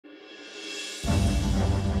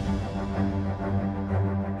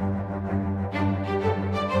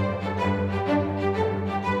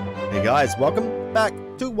guys, welcome back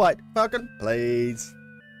to WhiteFalcon Plays.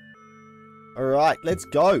 Alright, let's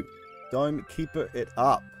go. Don't keep it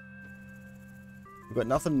up. We've got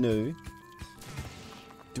nothing new.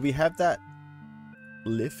 Do we have that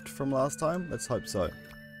lift from last time? Let's hope so.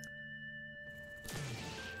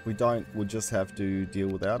 If we don't, we'll just have to deal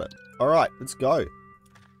without it. Alright, let's go.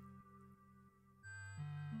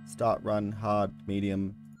 Start, run, hard,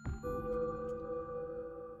 medium.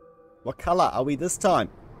 What color are we this time?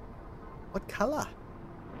 What color?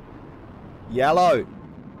 Yellow.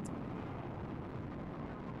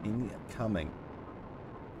 Incoming.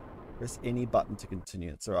 Press any button to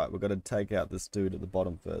continue. It's alright. We've got to take out this dude at the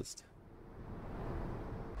bottom first.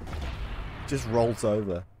 Just rolls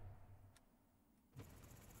over.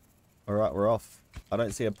 Alright, we're off. I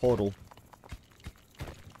don't see a portal.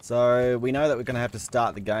 So, we know that we're going to have to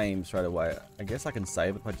start the game straight away. I guess I can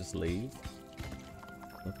save if I just leave.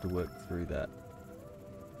 I'll have to work through that.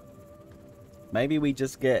 Maybe we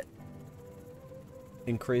just get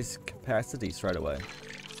increased capacity straight away.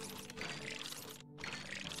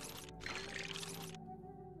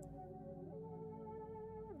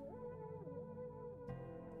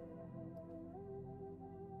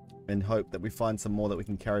 And hope that we find some more that we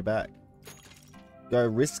can carry back. Go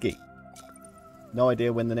risky. No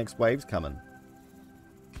idea when the next wave's coming.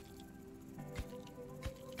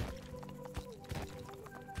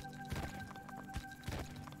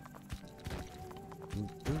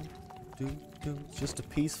 It's just a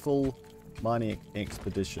peaceful mining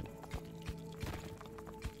expedition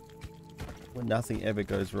where nothing ever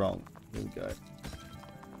goes wrong. Here we go.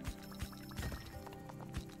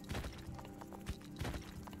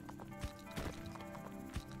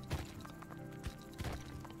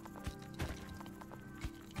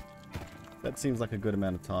 That seems like a good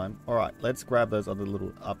amount of time. Alright, let's grab those other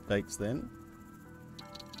little updates then.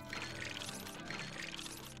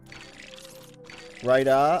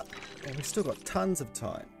 Radar. Oh, we've still got tons of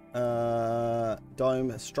time.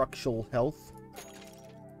 Dome structural health.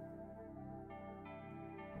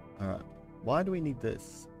 Alright. Why do we need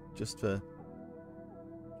this? Just for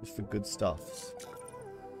good stuffs.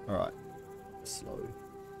 Alright. Slow.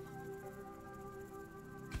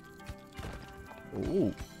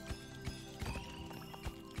 Ooh.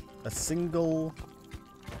 A single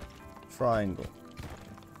triangle.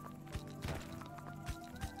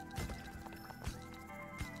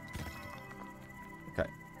 Okay.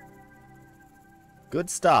 Good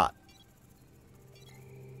start.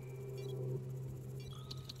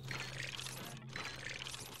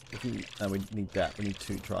 We need that. We need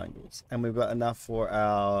 2 triangles. And we've got enough for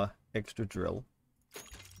our extra drill.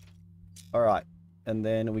 Alright. And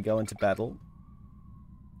then we go into battle.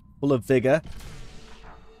 Full of vigor.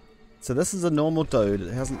 So this is a normal dude.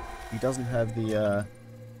 He doesn't have the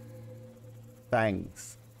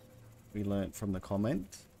fangs we learnt from the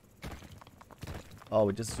comment. Oh,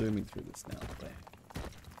 we're just zooming through this now.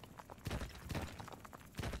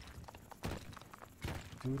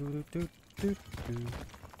 Let's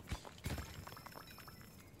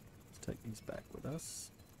take these back with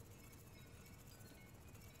us.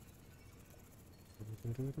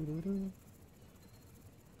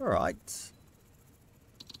 All right.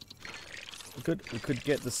 We could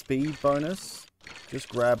get the speed bonus. Just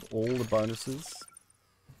grab all the bonuses.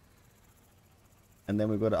 And then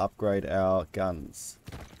we've got to upgrade our guns.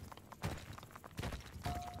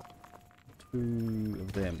 2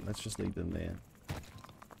 of them. Let's just leave them there.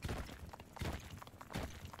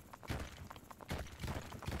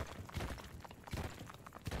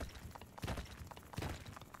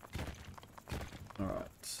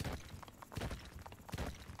 Alright.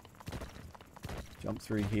 Jump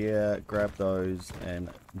through here, grab those, and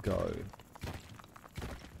go.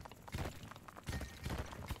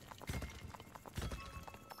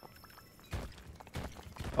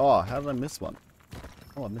 Oh, how did I miss one?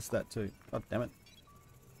 Oh, I missed that too. God damn it.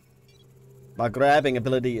 My grabbing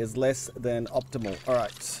ability is less than optimal.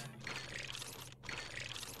 Alright.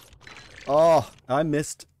 Oh, I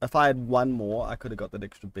missed. If I had one more, I could have got that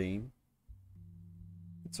extra beam.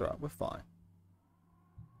 It's alright, we're fine.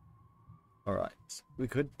 Alright, we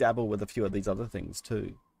could dabble with a few of these other things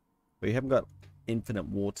too. We haven't got infinite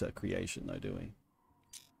water creation though, do we?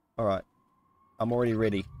 Alright, I'm already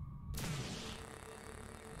ready.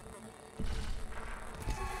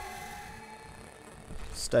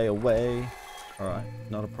 Stay away. Alright,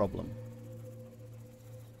 not a problem.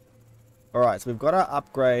 Alright, so we've got our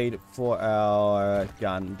upgrade for our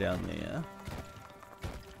gun down there.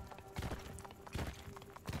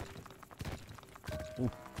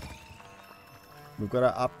 We've got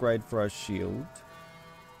to upgrade for our shield.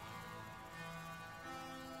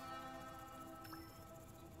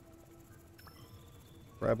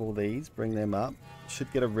 Grab all these, bring them up.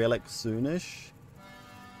 Should get a relic soonish.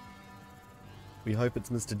 We hope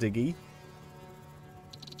it's Mr. Diggy.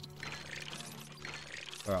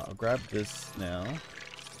 Alright, I'll grab this now.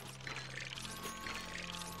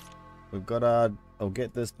 We've got our... I'll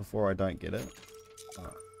get this before I don't get it.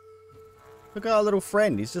 Alright. Look at our little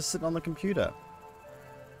friend. He's just sitting on the computer.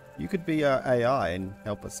 You could be our AI and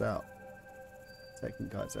help us out. Taking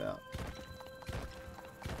guys out.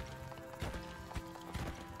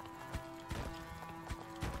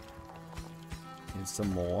 Here's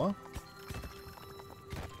some more.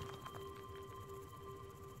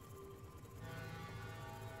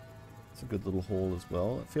 It's a good little haul as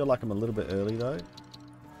well. I feel like I'm a little bit early though.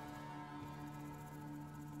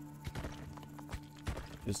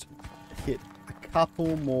 Just hit a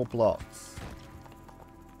couple more blocks.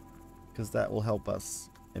 Because that will help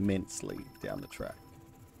us immensely down the track.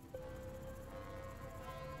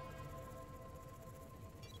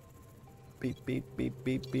 Beep, beep, beep,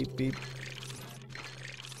 beep, beep, beep.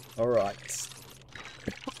 Alright.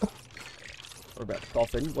 We're about to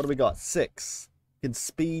cough in. What do we got? 6. We can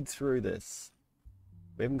speed through this.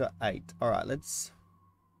 We haven't got 8. Alright, let's...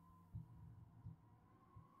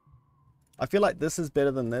 I feel like this is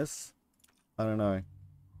better than this. I don't know.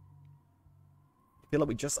 I feel like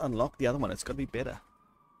we just unlocked the other one. It's got to be better.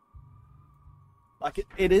 Like,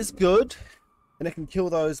 it is good. And it can kill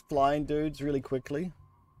those flying dudes really quickly.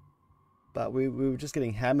 But we were just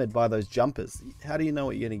getting hammered by those jumpers. How do you know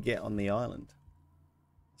what you're going to get on the island?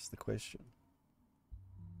 That's the question.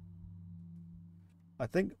 I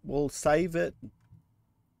think we'll save it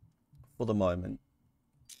for the moment.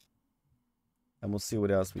 And we'll see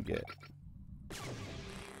what else we get.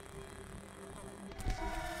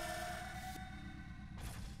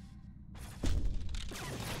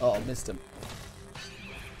 Oh, I missed him.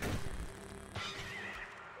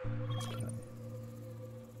 Okay.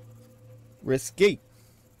 Risky.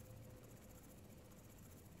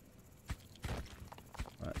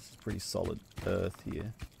 Alright, this is pretty solid earth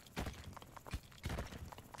here.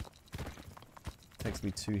 Takes me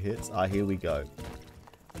 2 hits. Ah, here we go.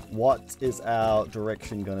 What is our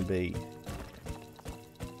direction going to be?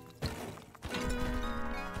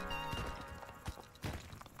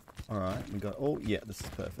 Alright, we got... Oh, yeah, this is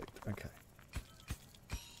perfect. Okay.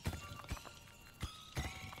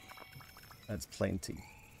 That's plenty.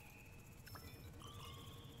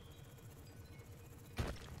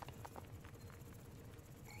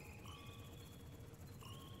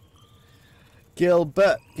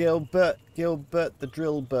 Gilbert, Gilbert, Gilbert, the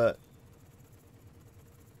drill bert.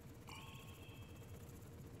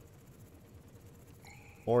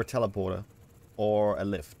 Or a teleporter. Or a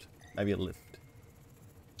lift. Maybe a lift.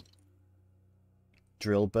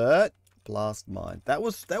 Drillbert. Blast mine. That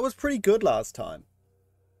was pretty good last time.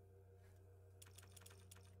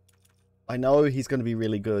 I know he's going to be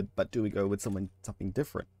really good, but do we go with something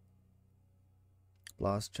different?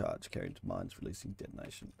 Blast charge carried to mines, releasing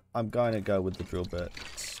detonation. I'm going to go with the Drillbert.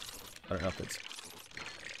 I don't know if it's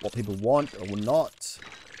what people want or not.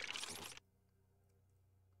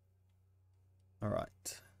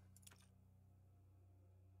 Alright.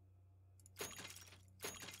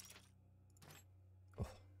 Oh,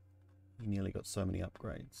 we nearly got so many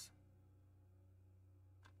upgrades.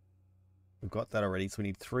 We've got that already, so we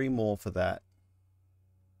need 3 more for that.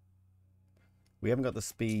 We haven't got the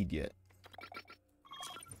speed yet.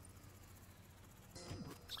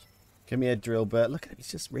 Come here, Drillbert. Look at him,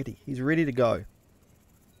 he's just ready. He's ready to go.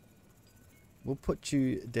 We'll put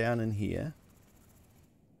you down in here.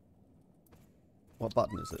 What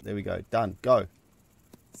button is it? There we go. Done. Go.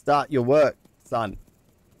 Start your work, son.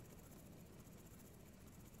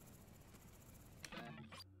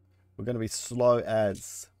 We're going to be slow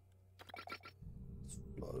as...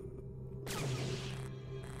 Slow.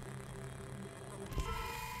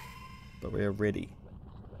 But we are ready.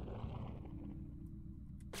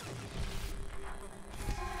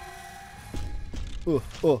 Oh,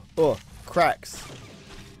 oh, oh. Cracks.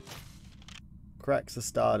 Cracks are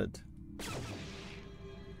started.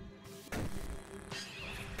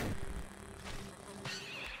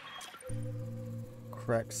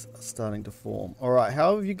 Cracks are starting to form. Alright,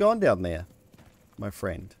 how have you gone down there, my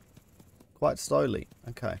friend? Quite slowly.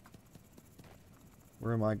 Okay.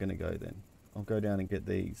 Where am I going to go then? I'll go down and get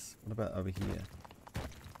these. What about over here?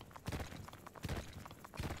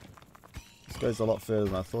 This goes a lot further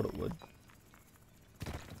than I thought it would.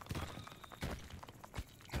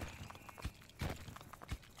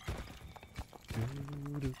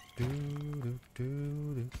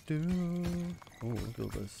 Oh,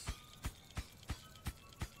 look at this.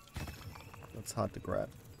 That's hard to grab.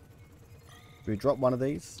 Do we drop one of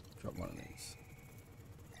these? Drop one of these.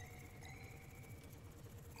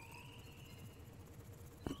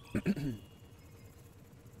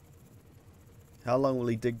 How long will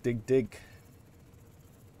he dig?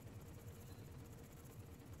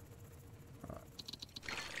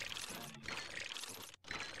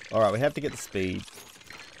 Alright, we have to get the speed.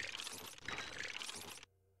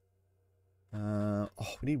 Oh,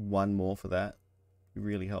 we need one more for that. It'd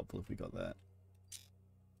be really helpful if we got that.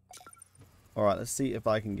 Alright, let's see if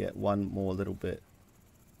I can get one more little bit.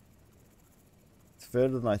 It's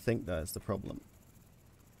further than I think, though, is the problem.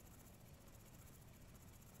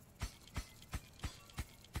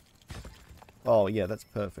 Oh, yeah, that's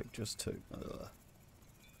perfect. Just 2. Ugh.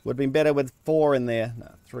 Would have been better with 4 in there.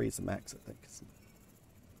 No, 3 is the max, I think.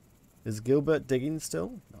 Is Gilbert digging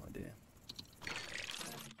still? No idea.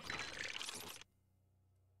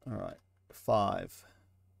 Alright, 5.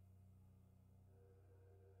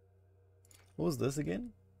 What was this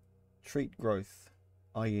again? Treat growth.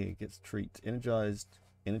 Oh yeah, it gets treat. Energized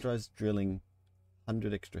drilling.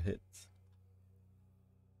 100 extra hits.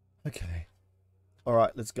 Okay.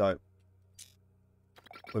 Alright, let's go.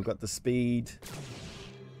 We've got the speed.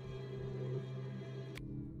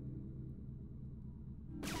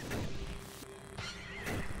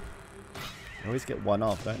 They always get one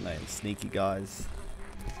off, don't they? Sneaky guys.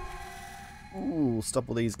 Ooh, stop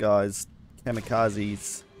all these guys.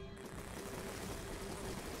 Kamikazes.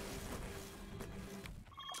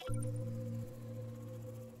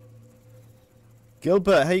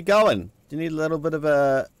 Gilbert, how you going? Do you need a little bit of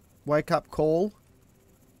a wake-up call?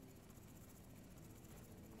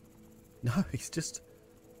 No, he's just...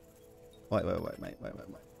 Wait, mate.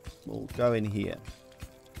 We'll go in here.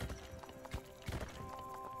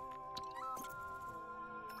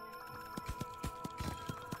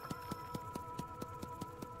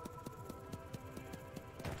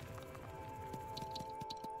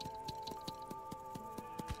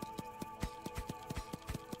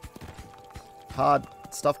 Hard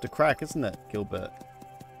stuff to crack, isn't it, Gilbert?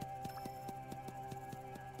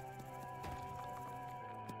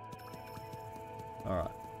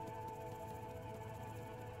 Alright.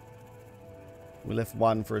 We left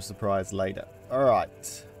one for a surprise later.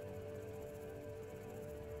 Alright.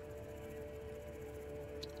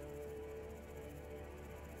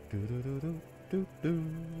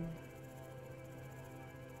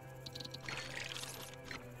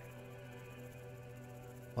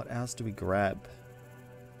 What else do we grab?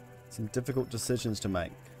 Some difficult decisions to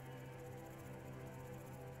make.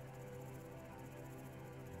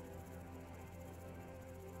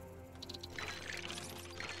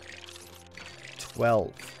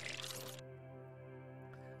 $12.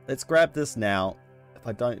 Let's grab this now. If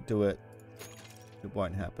I don't do it, it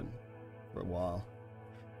won't happen for a while.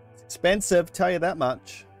 It's expensive, tell you that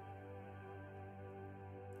much.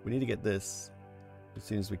 We need to get this as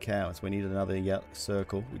soon as we can. So we need another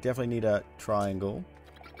circle. We definitely need a triangle.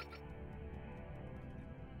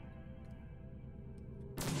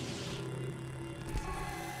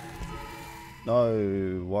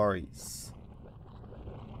 No worries.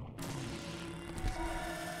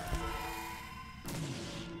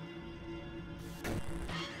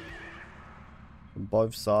 From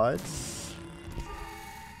both sides.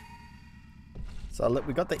 So look,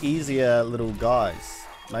 we got the easier little guys.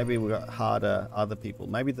 Maybe we got harder other people.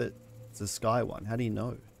 Maybe it's the sky one. How do you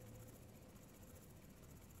know?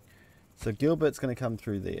 So Gilbert's going to come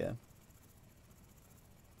through there.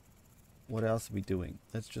 What else are we doing?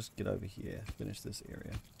 Let's just get over here. Finish this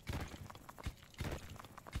area.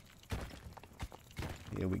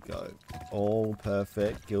 Here we go. All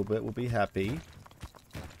perfect. Gilbert will be happy.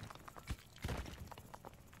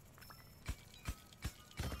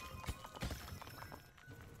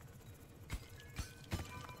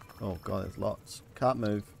 Oh god, there's lots. Can't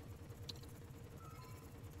move.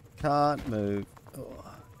 Can't move. Oh.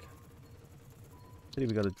 Pity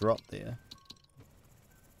we got a drop there.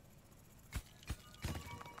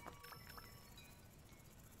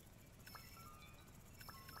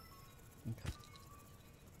 Okay.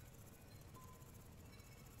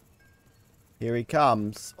 Here he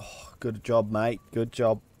comes. Oh, good job, mate. Good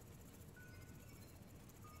job.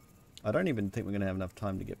 I don't even think we're going to have enough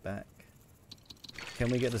time to get back. Can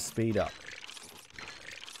we get the speed up?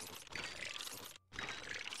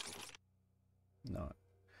 No.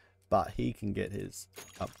 But he can get his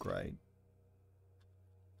upgrade.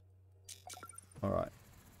 Alright.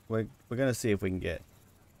 We're going to see if we can get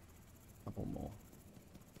a couple more.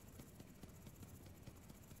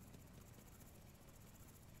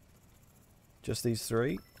 Just these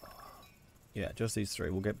 3? Yeah, just these 3.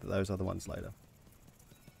 We'll get those other ones later.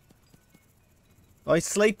 Oh, he's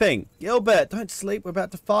sleeping! Gilbert, don't sleep. We're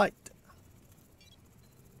about to fight.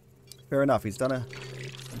 Fair enough. He's done a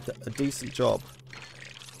decent job.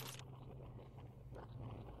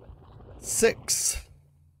 6.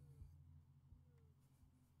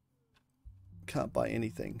 Can't buy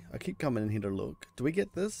anything. I keep coming in here to look. Do we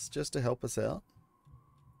get this just to help us out?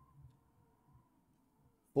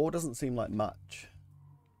 4 doesn't seem like much.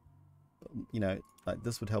 You know, like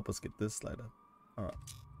this would help us get this later. Alright.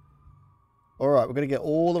 Alright, we're going to get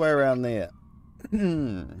all the way around there.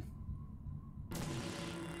 And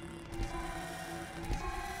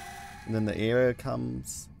then the area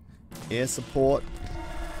comes. Air support.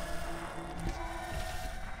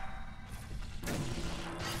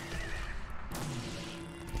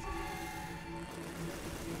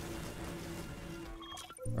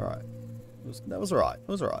 Alright. That was alright. It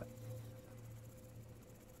was alright.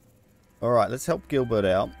 Alright, let's help Gilbert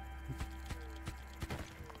out.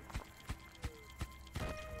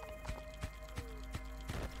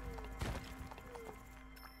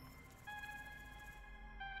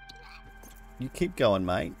 You keep going,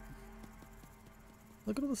 mate.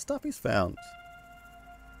 Look at all the stuff he's found.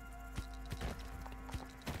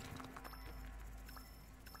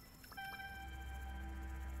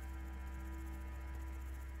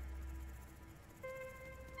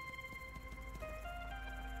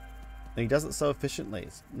 And he does it so efficiently.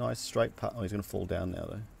 It's a nice straight path. Oh, he's going to fall down now,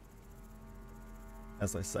 though.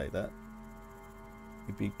 As I say that.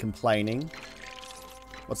 He'd be complaining.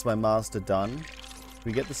 What's my master done? Can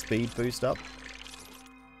we get the speed boost up?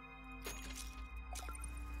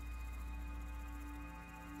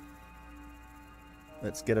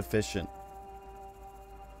 Let's get efficient.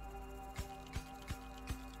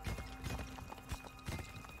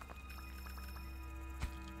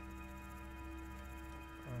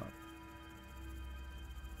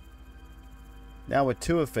 Now we're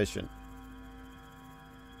too efficient.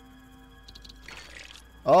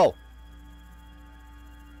 Oh!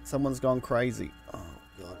 Someone's gone crazy. Oh,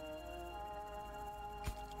 God.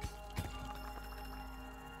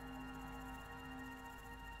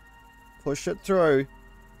 Push it through.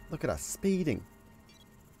 Look at us speeding.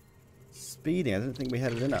 Speeding. I didn't think we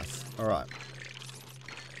had it in us. Alright.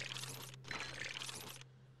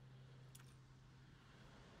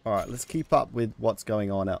 Alright, let's keep up with what's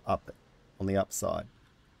going on up on the upside.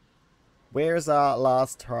 Where's our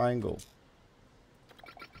last triangle?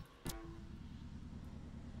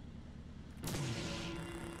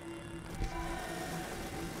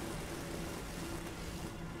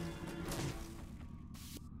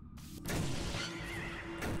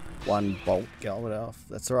 One bolt, go it off.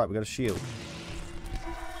 That's alright, we got a shield.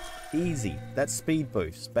 Easy. That's speed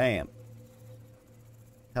boost. Bam.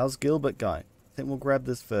 How's Gilbert going? I think we'll grab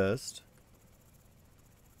this first.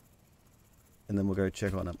 And then we'll go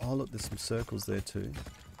check on him. Oh, look, there's some circles there too.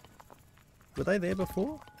 Were they there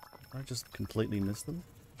before? I just completely missed them.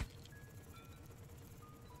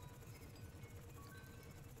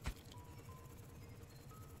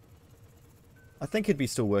 I think he'd be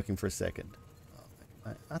still working for a second.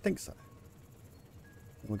 I think so.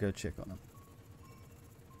 We'll go check on him.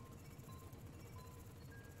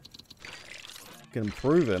 Can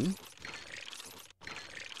improve him.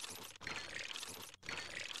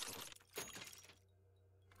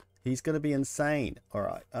 He's going to be insane.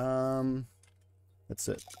 Alright, that's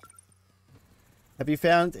it. Have you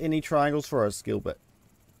found any triangles for us, Gilbert?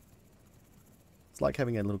 It's like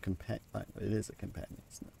having a little companion. It is a companion,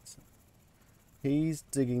 isn't it? So he's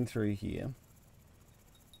digging through here.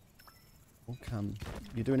 We'll come.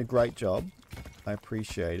 You're doing a great job. I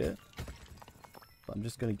appreciate it. But I'm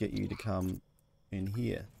just going to get you to come in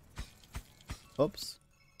here. Oops.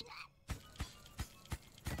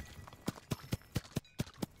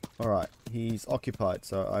 Alright, he's occupied,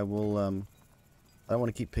 so I will, I don't want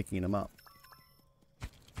to keep picking him up.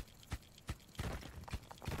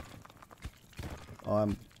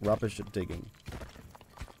 I'm rubbish at digging.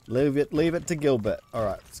 Leave it to Gilbert.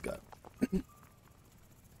 Alright, let's go.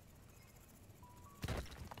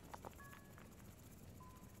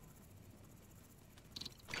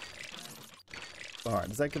 Alright,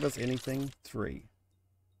 does that give us anything? 3.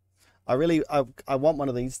 I want one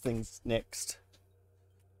of these things next.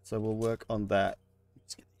 So we'll work on that.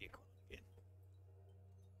 Let's get the aircon again.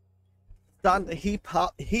 Starting to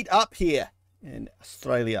heat up here in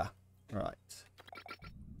Australia. Right.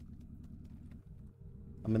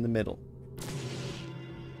 I'm in the middle.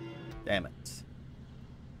 Damn it.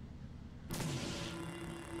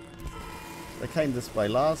 They came this way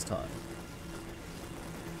last time.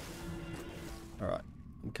 Alright,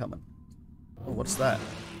 I'm coming. Oh, what's that?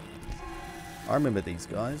 I remember these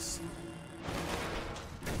guys.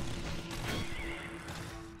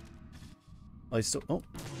 Oh, he's still... Oh.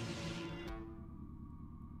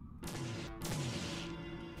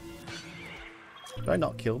 Did I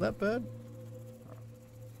not kill that bird?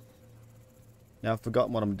 Now I've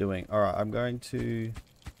forgotten what I'm doing. Alright, I'm going to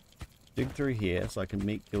dig through here so I can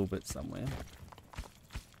meet Gilbert somewhere.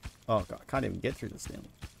 Oh god, I can't even get through this now.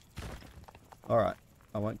 Alright,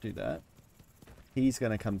 I won't do that. He's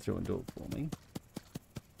going to come through and do it for me.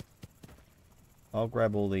 I'll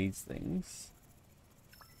grab all these things.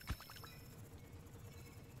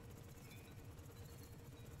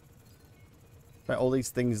 Right, all these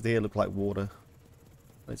things there look like water.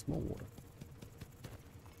 There's more water.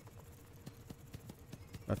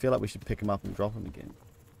 I feel like we should pick them up and drop them again.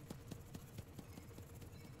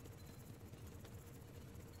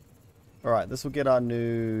 Alright, this will get our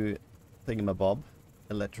new thingamabob.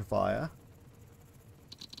 Electrifier.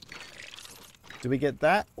 Do we get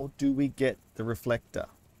that, or do we get the reflector?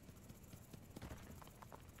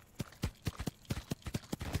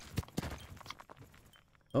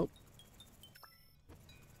 Oh.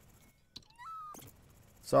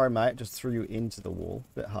 Sorry, mate. Just threw you into the wall.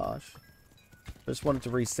 Bit harsh. Just wanted to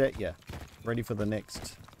reset you. Ready for the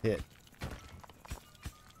next hit.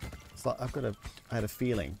 It's like I had a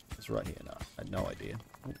feeling. It's right here. No, I had no idea.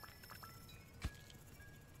 Oh.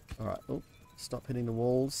 Alright. Oh, stop hitting the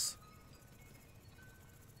walls.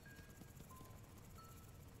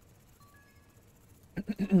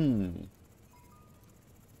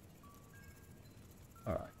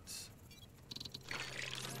 Alright.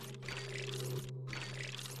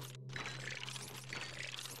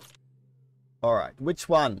 Alright, which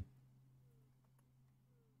one?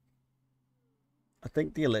 I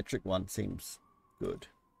think the electric one seems good.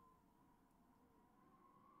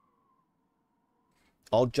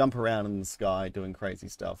 I'll jump around in the sky doing crazy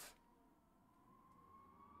stuff.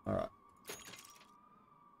 Alright.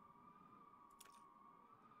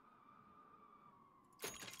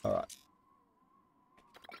 Alright.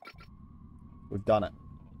 We've done it.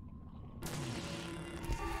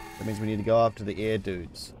 That means we need to go after the air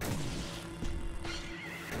dudes.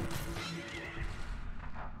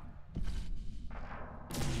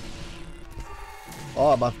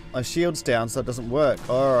 Oh, my shield's down, so it doesn't work.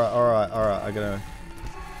 Alright.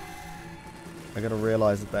 I gotta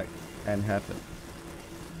realize that can happen.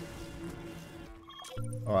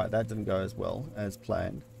 Alright, that didn't go as well as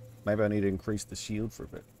planned. Maybe I need to increase the shield for a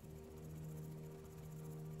bit.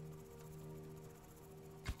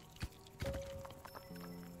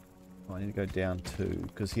 Oh, I need to go down too,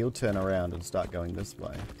 because he'll turn around and start going this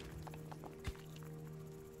way.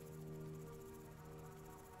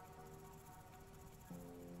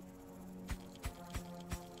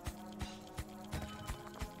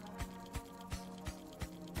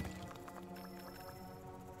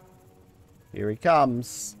 Here he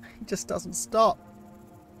comes. He just doesn't stop.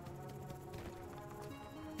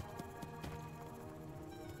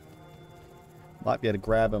 Might be able to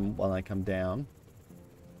grab him while I come down.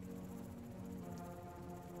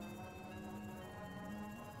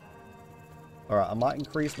 Alright, I might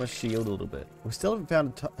increase my shield a little bit. We still haven't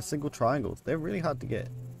found a single triangle. They're really hard to get.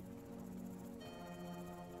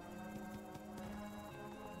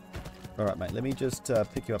 Alright, mate. Let me just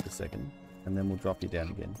pick you up a second. And then we'll drop you down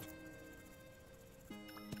again.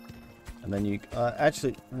 And then you...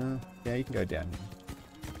 actually... yeah, you can go down here.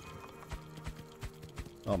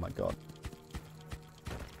 Oh my god.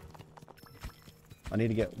 I need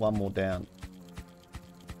to get one more down.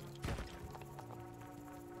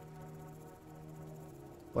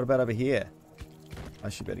 What about over here? I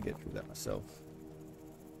should better get through that myself.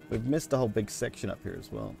 We've missed a whole big section up here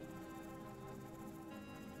as well.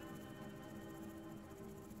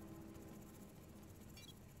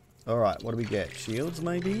 Alright, what do we get? Shields,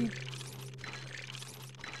 maybe?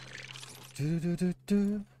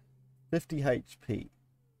 50 HP.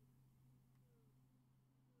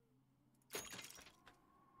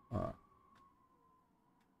 Alright.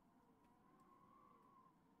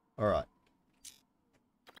 Alright.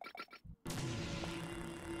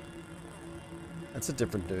 That's a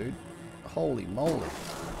different dude. Holy moly.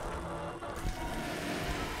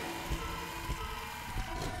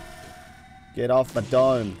 Get off my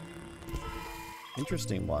dome.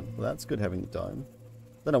 Interesting one. Well, that's good having the dome.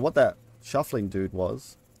 Don't know what that shuffling dude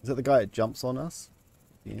was. Is that the guy that jumps on us?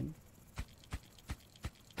 At the end?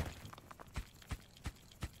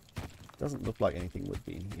 Doesn't look like anything would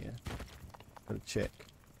be in here. Gotta check.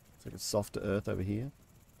 It's like a softer earth over here.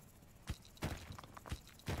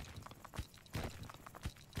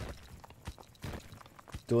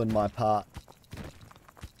 Doing my part.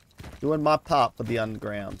 Doing my part for the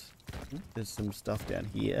underground. There's some stuff down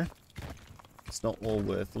here. It's not all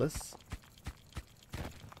worthless.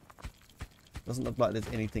 Doesn't look like there's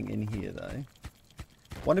anything in here though.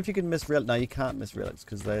 Wonder if you can miss relics. No, you can't miss relics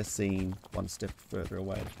because they're seen one step further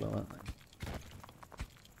away as well, aren't they?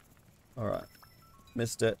 Alright.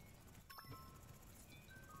 missed it.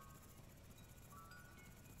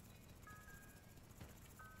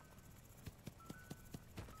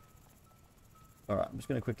 Alright, I'm just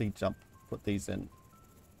going to quickly put these in.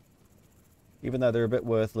 Even though they're a bit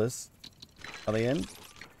worthless. Are they in?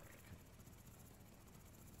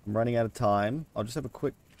 I'm running out of time. I'll just have a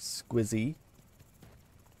quick squizzy.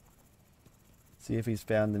 See if he's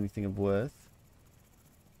found anything of worth.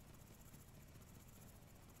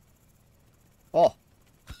 Oh!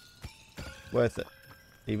 Worth it.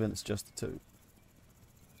 Even if it's just the 2.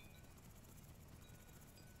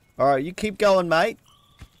 Alright, you keep going, mate.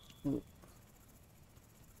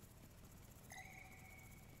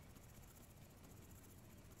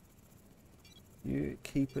 You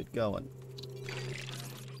keep it going.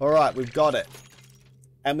 Alright, we've got it.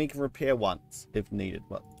 And we can repair once, if needed.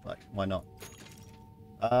 Well, like, why not?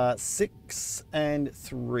 6 and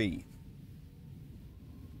 3.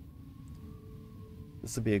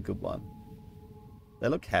 This would be a good one. They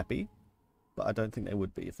look happy, but I don't think they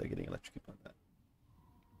would be if they're getting electrocuted like that.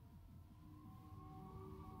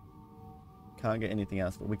 Can't get anything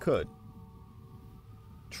else, but we could.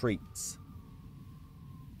 Treats.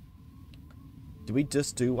 Do we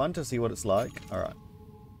just do one to see what it's like? Alright.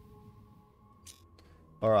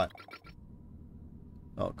 Alright.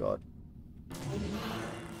 Oh, God.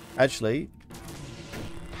 Actually...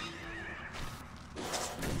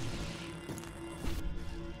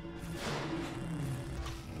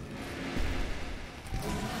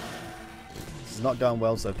 this is not going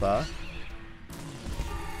well so far.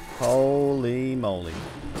 Holy moly.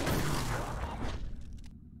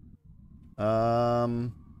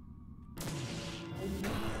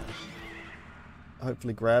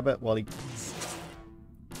 Hopefully grab it while he...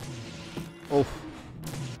 Oh.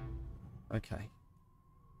 Okay.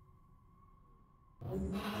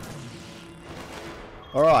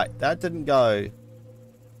 Alright, that didn't go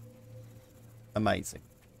amazing.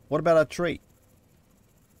 What about our treat?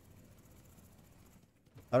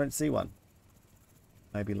 I don't see one.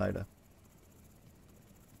 Maybe later.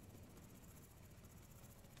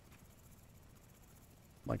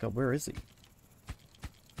 My God, where is he?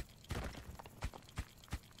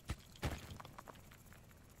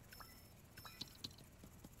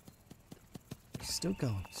 Still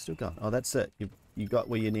going, still going. Oh, that's it. You got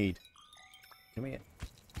where you need. Come here.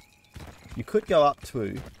 You could go up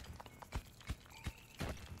to...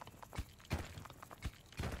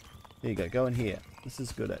 There you go, go in here. This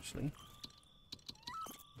is good, actually.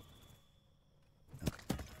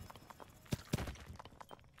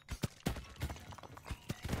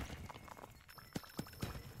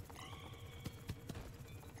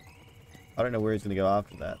 I don't know where he's going to go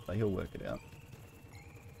after that, but he'll work it out.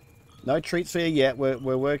 No treats for you yet.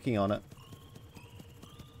 We're working on it.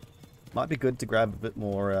 Might be good to grab a bit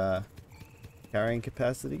more carrying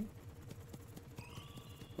capacity.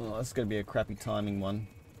 Oh, that's going to be a crappy timing one.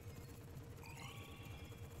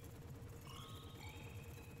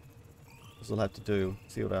 This will have to do.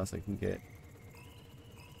 See what else I can get.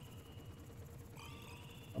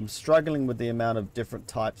 I'm struggling with the amount of different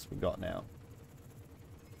types we got now.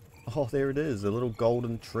 Oh, there it is. A little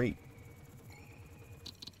golden treat.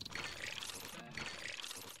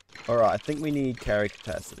 Alright, I think we need carry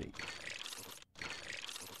capacity.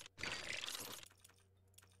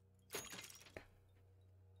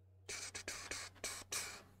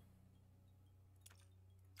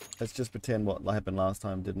 Let's just pretend what happened last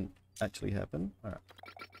time didn't actually happen. Alright.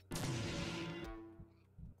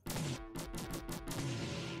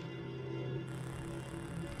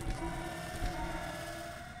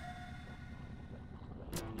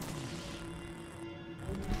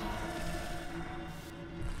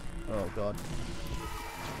 Oh God.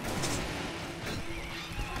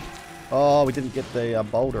 Oh, we didn't get the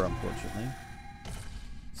boulder, unfortunately.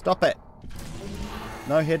 Stop it!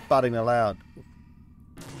 No headbutting allowed.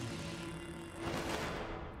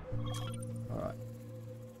 Alright.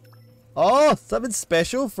 Oh, something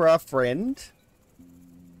special for our friend.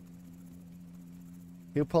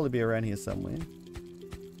 He'll probably be around here somewhere.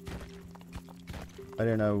 I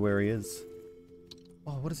don't know where he is.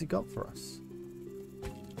 Oh, what has he got for us?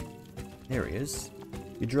 There he is.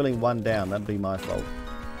 You're drilling one down. That'd be my fault.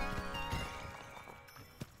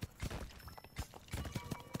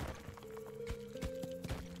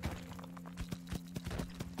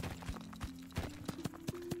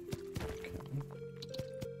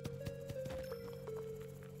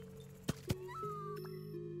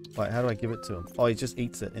 Okay. Wait, how do I give it to him? Oh, he just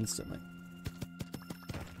eats it instantly.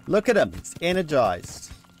 Look at him. He's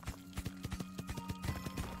energized.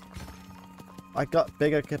 I got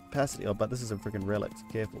bigger capacity. Oh, but this is a freaking relic. So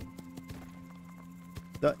careful.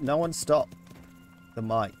 No one stop. the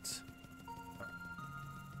might.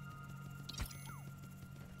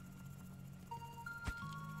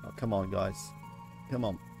 Oh, come on, guys. Come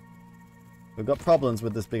on. We've got problems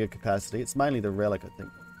with this bigger capacity. It's mainly the relic, I think.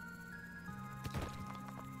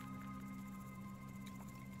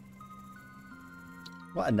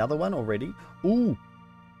 What, another one already? Ooh!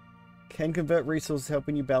 Can convert resources,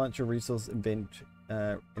 helping you balance your resource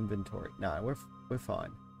inventory. No, we're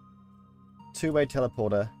fine. Two-way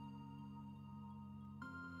teleporter.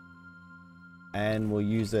 And we'll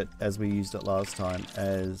use it as we used it last time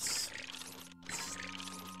as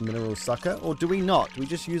mineral sucker. Or do we not? Do we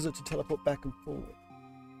just use it to teleport back and forward?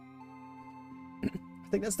 I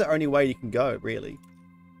think that's the only way you can go, really.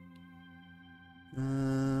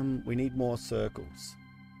 We need more circles.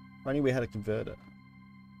 If only we had a converter.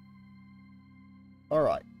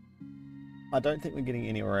 Alright. I don't think we're getting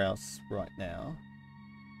anywhere else right now.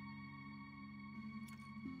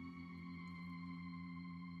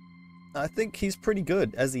 I think he's pretty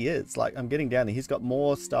good as he is. Like, I'm getting down there. He's got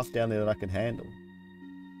more stuff down there than I can handle.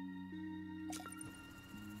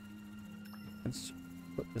 Let's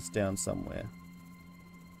put this down somewhere.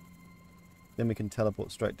 Then we can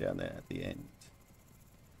teleport straight down there at the end.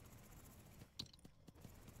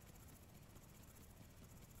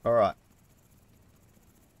 Alright.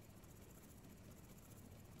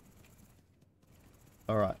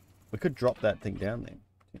 Alright. We could drop that thing down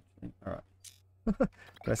there. Alright.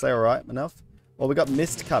 Can I say alright enough? Well, we got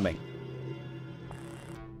mist coming.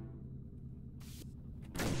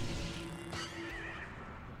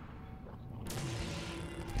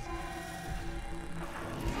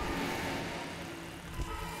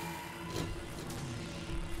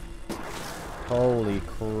 Holy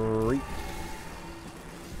creep.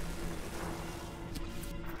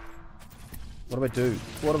 What do I do?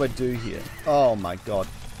 What do I do here? Oh my god.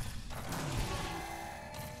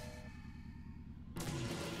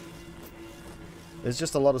 There's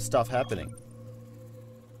just a lot of stuff happening.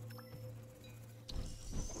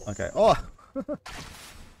 Okay. Oh!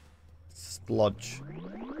 Splodge.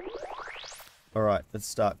 Alright, let's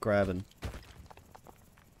start grabbing.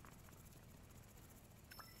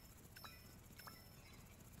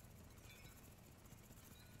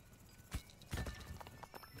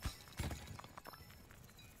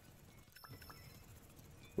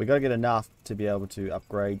 We gotta get enough to be able to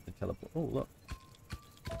upgrade the teleport. Oh, look.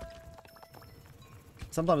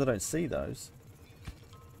 Sometimes I don't see those.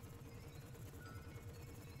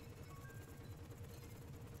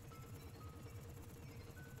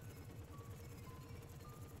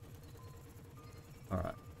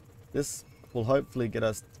 Alright. This will hopefully get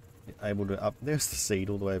us able to up. There's the seed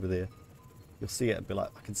all the way over there. You'll see it and be like,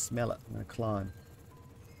 I can smell it. I'm gonna climb.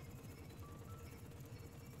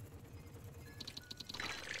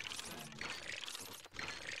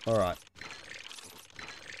 Alright.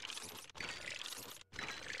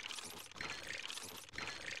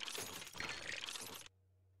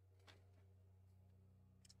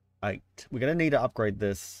 We're going to need to upgrade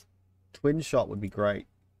this. Twin shot would be great.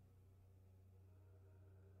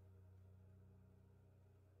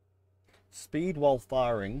 Speed while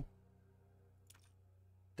firing.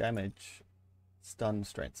 Damage. Stun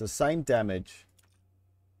strength. So same damage,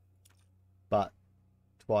 but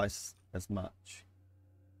twice as much.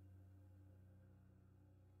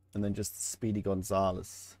 And then just Speedy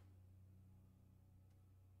Gonzalez.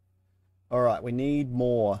 Alright, we need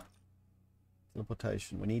more.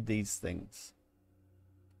 Teleportation. We need these things.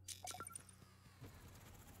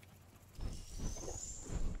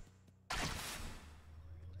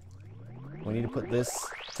 We need to put this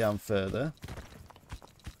down further.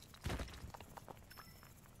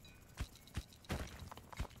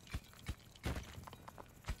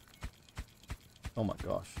 Oh my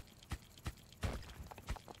gosh.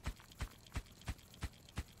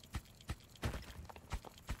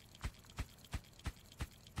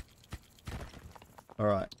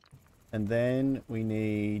 Alright, and then we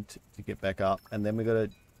need to get back up, and then we got to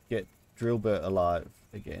get Drillbert alive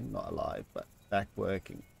again. Not alive, but back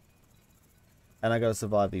working. And I got to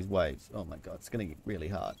survive these waves. Oh my god, it's going to get really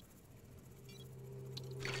hard.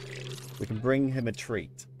 We can bring him a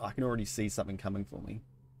treat. I can already see something coming for me.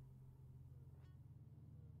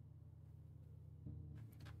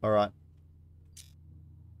 Alright.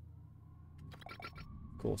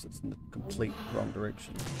 Of course, it's in the complete wrong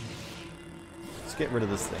direction. Let's get rid of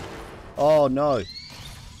this thing. Oh no.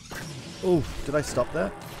 Oof, did I stop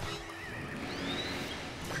that?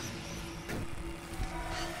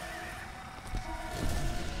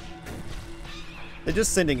 They're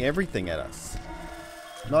just sending everything at us.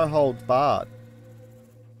 No holds barred.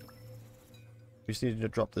 We just needed to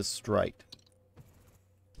drop this straight.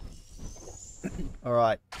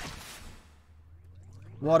 Alright.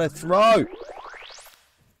 What a throw!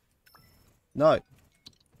 No.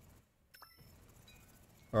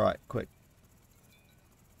 Alright, quick.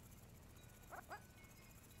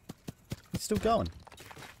 It's still going.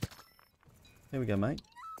 There we go, mate.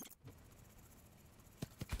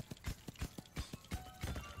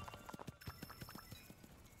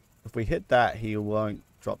 If we hit that, he won't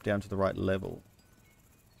drop down to the right level.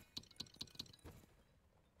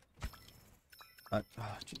 Oh,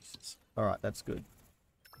 Jesus. Alright, that's good.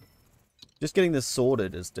 Just getting this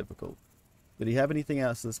sorted is difficult. Did he have anything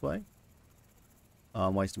else this way? Oh,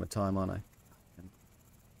 I'm wasting my time, aren't I? I'm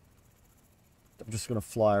just going to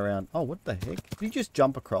fly around. Oh, what the heck? Did you just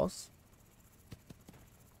jump across?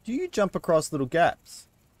 Do you jump across little gaps?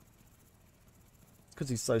 It's because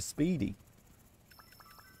he's so speedy.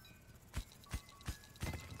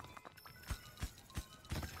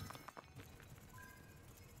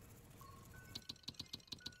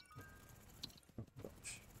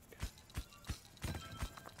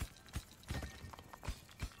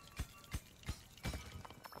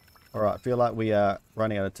 Alright, I feel like we are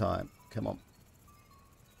running out of time. Come on.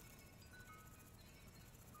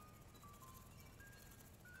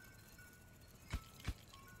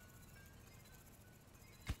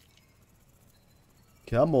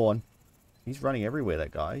 Come on. He's running everywhere,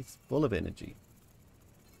 that guy. He's full of energy.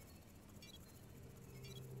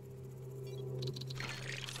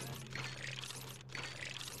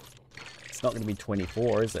 It's not going to be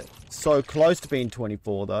 24, is it? So close to being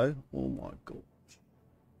 24, though. Oh my god.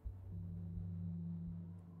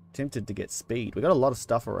 Tempted to get speed. We got a lot of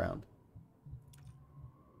stuff around.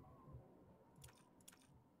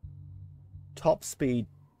 Top speed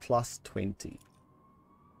plus 20.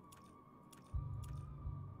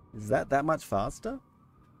 Is that much faster?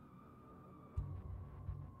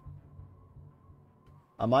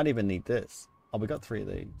 I might even need this. Oh, we got 3 of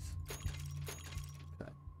these.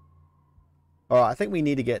 Okay. Alright, I think we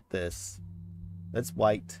need to get this. Let's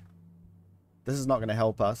wait. This is not going to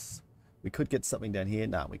help us. We could get something down here.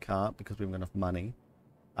 No, we can't because we haven't got enough money.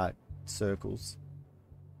 Circles.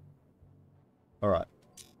 Alright.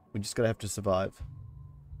 We just gotta have to survive.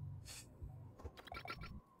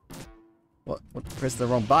 What? Press the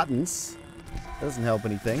wrong buttons. That doesn't help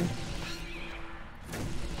anything.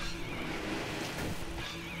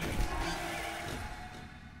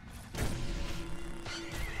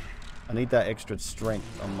 I need that extra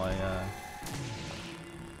strength on my...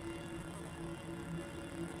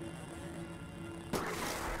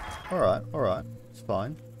 Alright. It's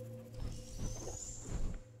fine.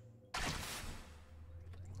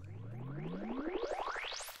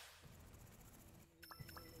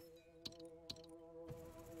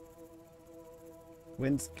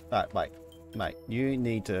 Wind's... Alright, mate. You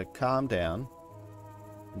need to calm down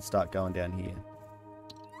and start going down here.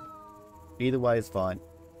 Either way is fine.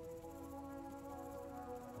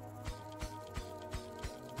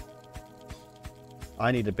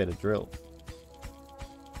 I need a better drill.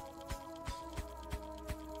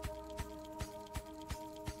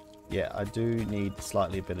 Yeah, I do need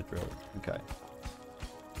slightly a better drill. Okay.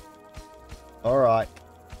 Alright.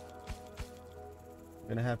 I'm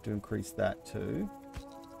going to have to increase that too.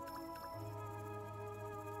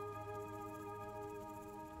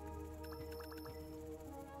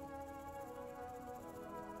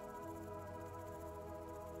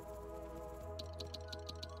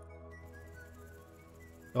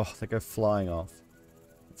 Oh, they go flying off.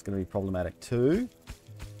 It's going to be problematic too.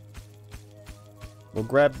 We'll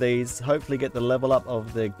grab these, hopefully get the level up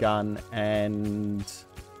of the gun, and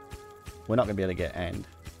we're not going to be able to get and.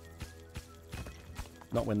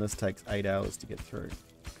 Not when this takes 8 hours to get through.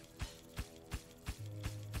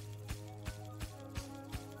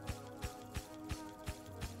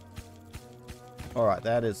 Alright,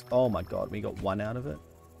 that is... Oh my god, we got 1 out of it.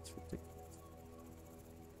 That's ridiculous.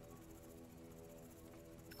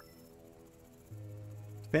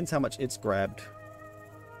 Depends how much it's grabbed.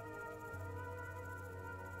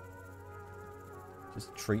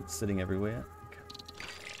 Just treats sitting everywhere. Okay.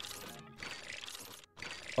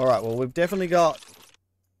 Alright, well, we've definitely got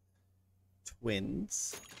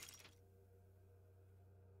twins.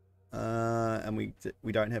 And we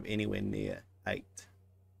don't have anywhere near 8.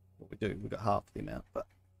 What we do, we've got half the amount, but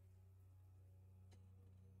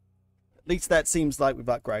at least that seems like we've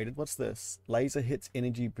upgraded. What's this? Laser hits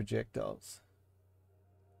energy projectiles.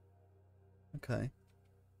 Okay.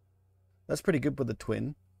 That's pretty good with the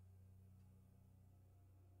twin.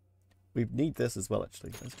 We need this as well,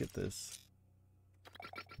 actually. Let's get this.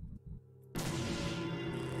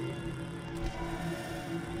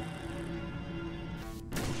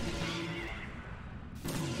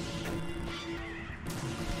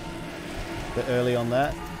 bit early on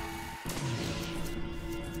that.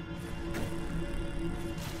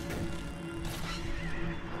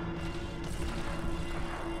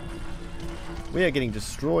 We are getting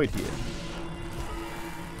destroyed here.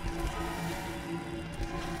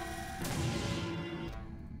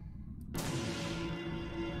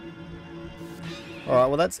 Alright,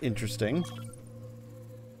 well that's interesting.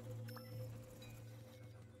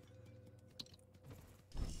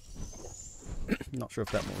 Not sure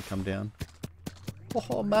if that one will come down.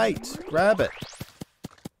 Oh, mate! Grab it!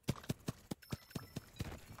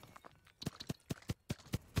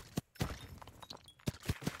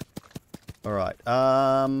 Alright,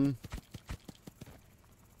 I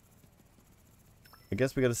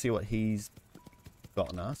guess we gotta see what he's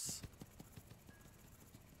gotten us.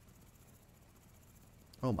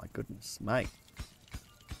 Oh my goodness, mate.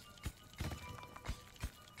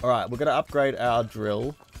 Alright, we're gonna upgrade our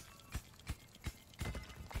drill.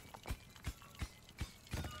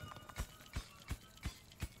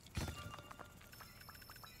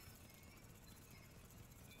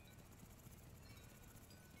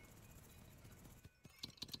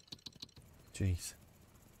 Jeez.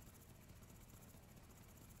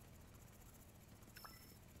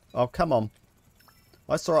 Oh, come on.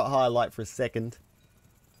 I saw it highlight for a second.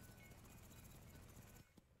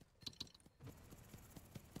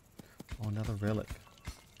 Oh, another relic.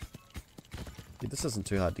 Dude, this isn't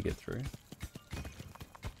too hard to get through.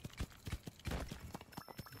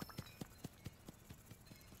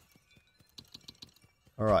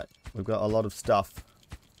 Alright, we've got a lot of stuff.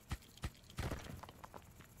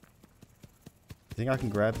 You think I can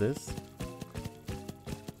grab this?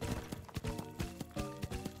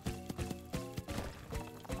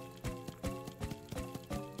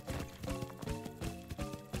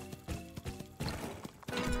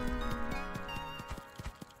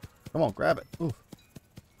 Come on, grab it. Ooh.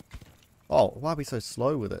 Oh, why are we so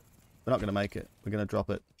slow with it? We're not going to make it. We're going to drop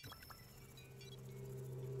it.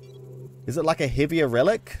 Is it like a heavier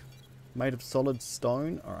relic? Made of solid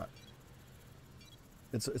stone? Alright.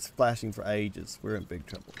 It's flashing for ages. We're in big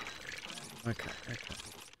trouble. Okay, okay.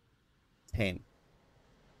 10.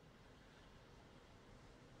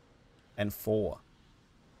 And 4.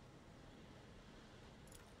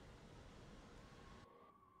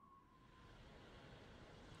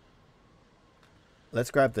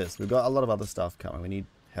 Let's grab this. We've got a lot of other stuff coming. We need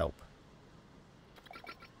help.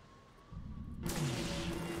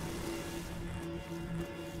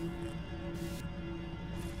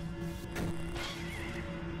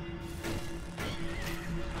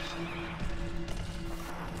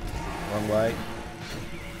 Wrong way.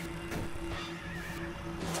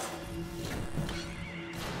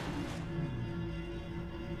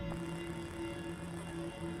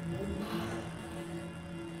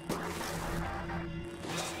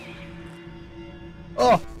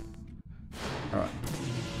 Oh! Alright.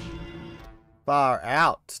 Far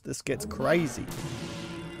out. This gets crazy.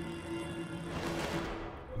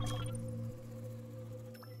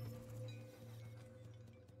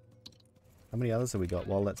 How many others have we got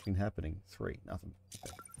while that's been happening? 3. Nothing.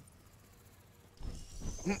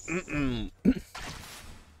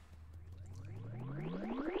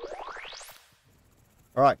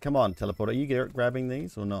 Alright, come on, teleport. Are you grabbing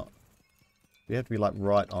these or not? We have to be like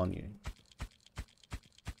right on you.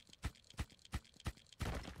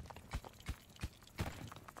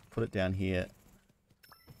 Put it down here.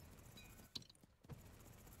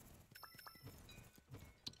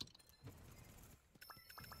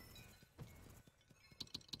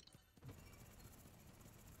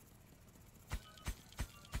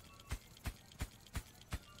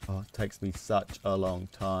 Oh, it takes me such a long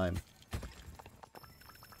time.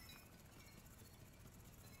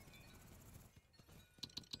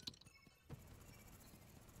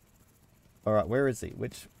 Alright, where is he?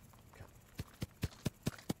 Which...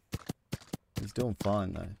 He's doing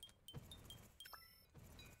fine though.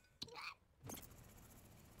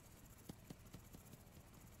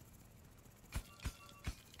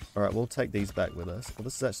 Alright, we'll take these back with us. Well,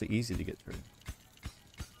 this is actually easy to get through.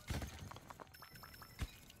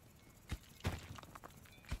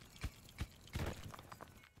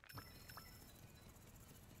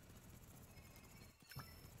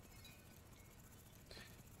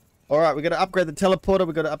 Alright, we've got to upgrade the teleporter.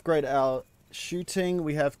 We've got to upgrade our shooting.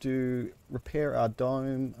 We have to repair our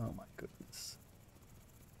dome. Oh my goodness.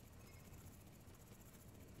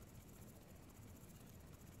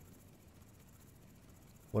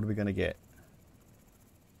 What are we going to get?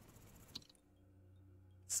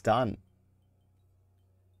 Stun.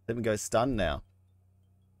 Let me go stun now.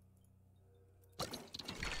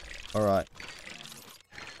 Alright.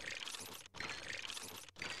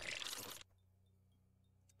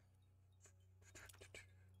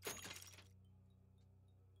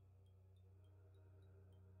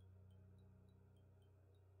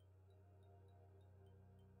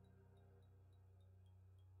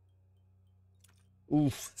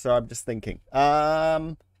 Oof. So I'm just thinking.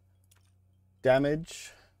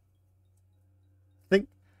 Damage. I think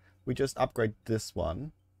we just upgrade this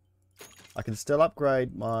one. I can still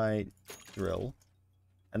upgrade my drill.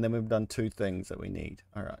 And then we've done 2 things that we need.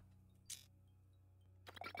 Alright.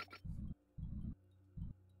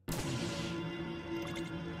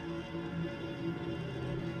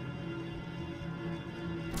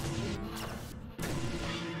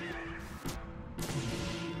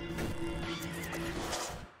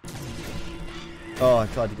 Oh, I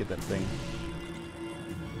tried to get that thing.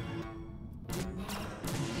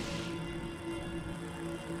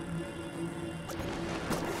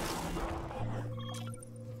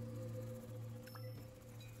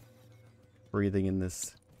 Breathing in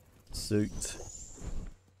this suit.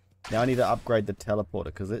 Now I need to upgrade the teleporter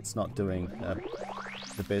because it's not doing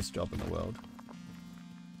the best job in the world.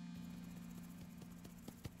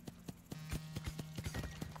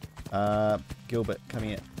 Gilbert, come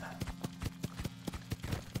here.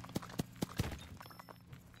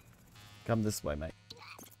 Come this way, mate.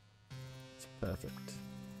 It's perfect.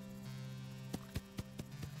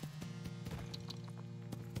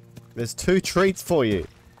 There's 2 treats for you.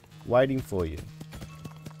 Waiting for you.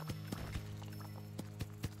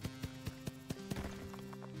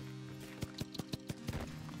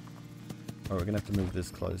 Oh, we're gonna have to move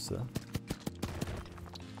this closer.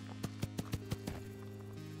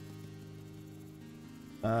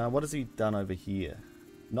 What has he done over here?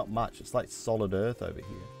 Not much. It's like solid earth over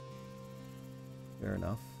here. Fair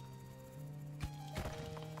enough.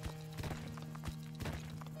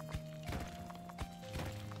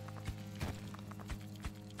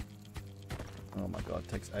 Oh my god, it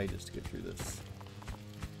takes ages to get through this.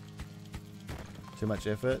 Too much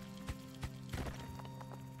effort.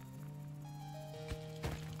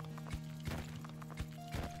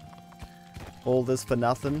 All this for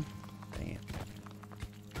nothing. Damn.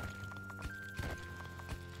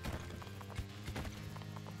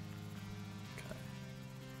 Okay.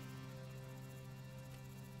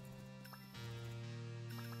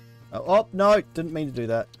 Oh, no! Didn't mean to do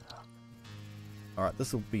that. Alright,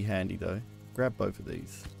 this will be handy though. Grab both of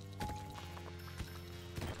these.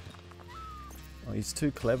 Oh, he's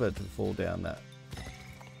too clever to fall down that.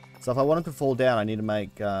 So if I want him to fall down, I need to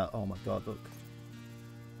make... oh my god, look.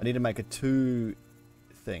 I need to make a 2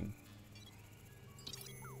 thing.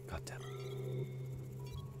 God damn it.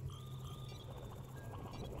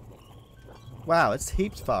 Wow, it's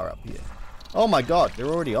heaps far up here. Oh my god, they're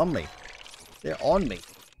already on me. They're on me.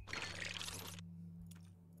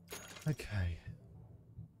 Okay.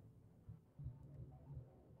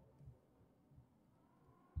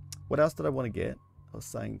 What else did I want to get? I was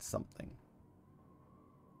saying something.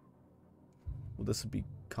 Well, this would be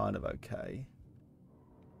kind of okay.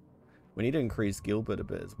 We need to increase Gilbert a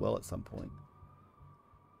bit as well at some point.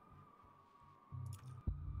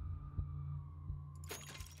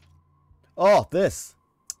 Oh, this!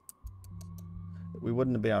 We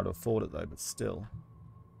wouldn't have been able to afford it though, but still.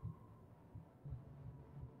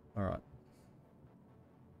 Alright.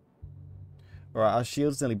 Alright, our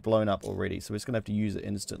shield's nearly blown up already, so we're just going to have to use it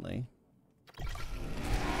instantly.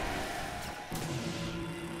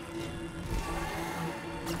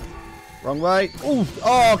 Wrong way. Ooh,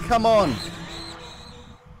 oh, come on.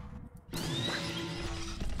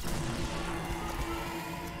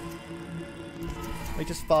 He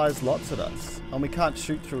just fires lots at us. And we can't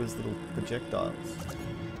shoot through his little projectiles.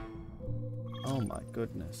 Oh my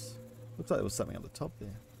goodness. Looks like there was something up the top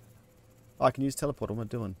there. Oh, I can use teleport. What am I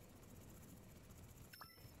doing?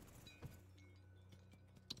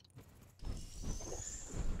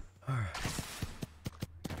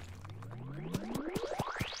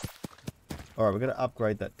 Alright, we're going to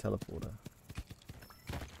upgrade that teleporter.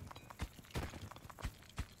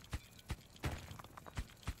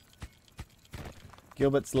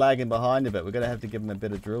 Gilbert's lagging behind a bit. We're going to have to give him a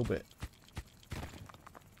bit of drill bit.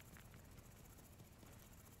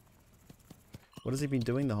 What has he been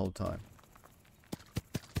doing the whole time?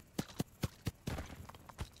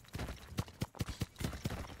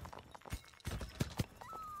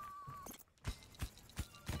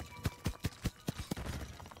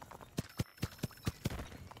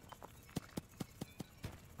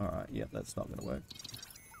 Alright, yep, that's not going to work.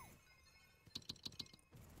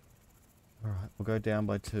 Alright, we'll go down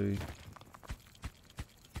by 2.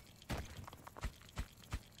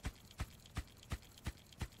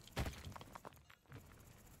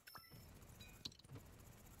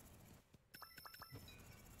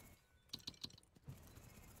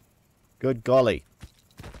 Good golly.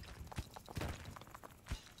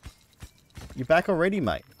 You're back already,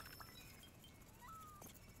 mate.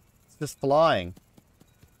 It's just flying.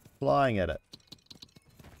 Flying at it.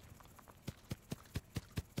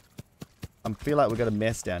 I feel like we've got a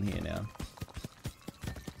mess down here now.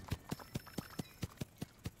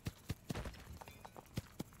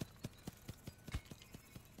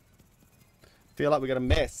 Feel like we got a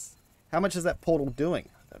mess. How much is that portal doing?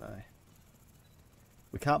 I don't know.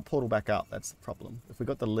 We can't portal back up. That's the problem. If we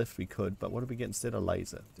got the lift, we could. But what did we get instead? A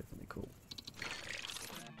laser. Definitely cool.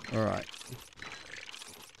 Alright.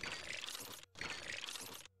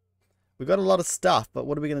 We got a lot of stuff, but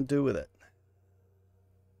what are we going to do with it?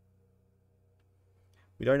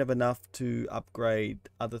 We don't have enough to upgrade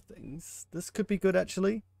other things. This could be good,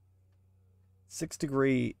 actually. 6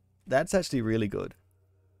 degree. That's actually really good.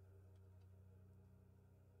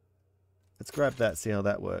 Let's grab that, see how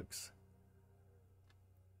that works.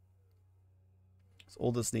 So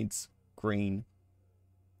all this needs green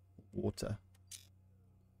water.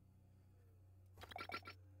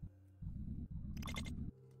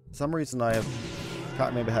 For some reason can't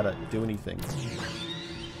remember how to do anything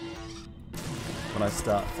when I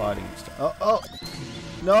start fighting. Oh,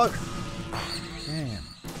 no! Damn.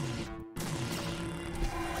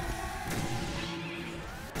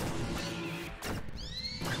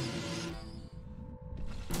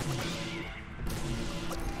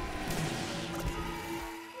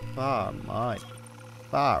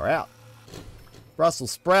 Far out.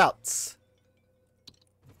 Brussels sprouts.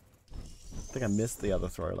 I think I missed the other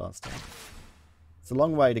throw last time. It's a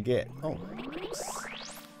long way to get. Oh.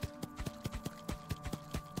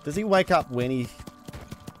 Does he wake up when he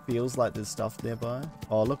feels like there's stuff nearby?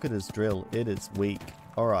 Oh, look at his drill. It is weak.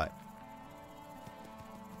 Alright.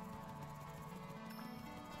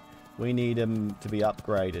 We need him to be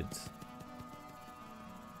upgraded.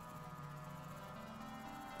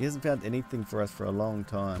 He hasn't found anything for us for a long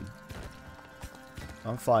time.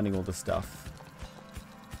 I'm finding all the stuff.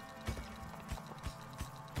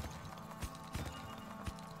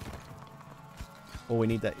 Oh, we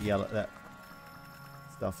need that that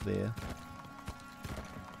stuff there.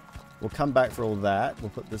 We'll come back for all that. We'll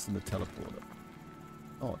put this in the teleporter.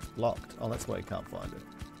 Oh, it's blocked. Oh, that's why you can't find it.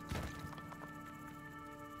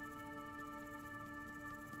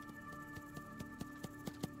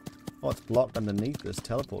 Oh, it's blocked underneath this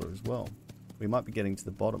teleporter as well. We might be getting to the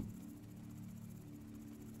bottom.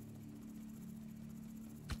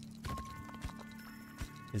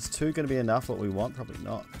 Is 2 going to be enough what we want? Probably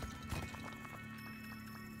not.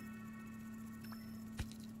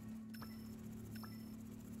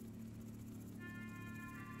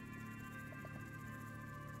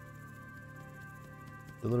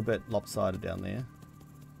 A little bit lopsided down there.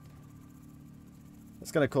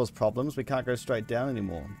 It's going to cause problems. We can't go straight down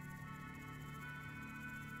anymore.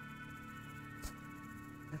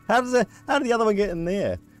 How did the other one get in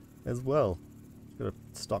there as well? Got a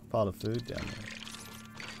stockpile of food down there.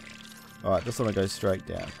 Alright, this one will go straight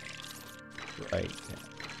down. Straight down.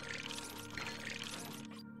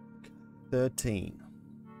 13.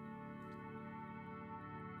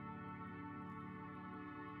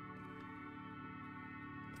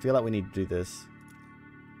 I feel like we need to do this.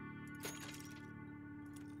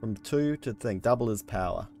 From 2 to thing. Double his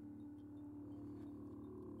power.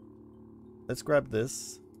 Let's grab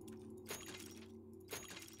this.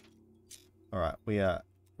 Alright, we are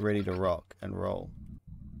ready to rock and roll.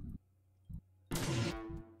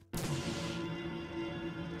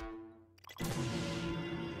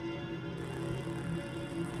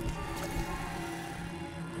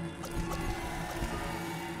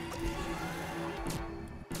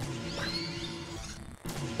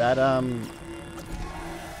 That,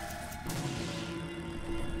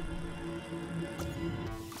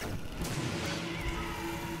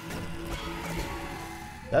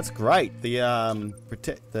 that's great. The,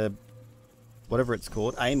 protect the, whatever it's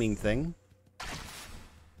called, aiming thing.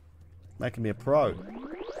 Making me a pro.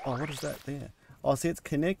 Oh, what is that there? Oh, see, it's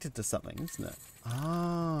connected to something, isn't it?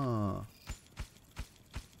 Ah.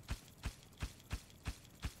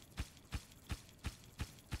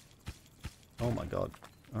 Oh my god.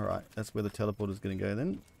 Alright, that's where the teleporter's going to go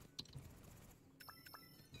then.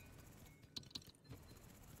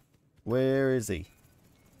 Where is he?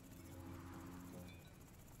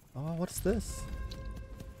 Oh, what's this?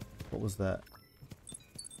 What was that?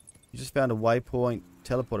 You just found a waypoint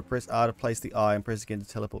teleporter. Press R to place the eye and press again to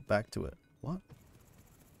teleport back to it. What?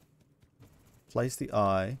 Place the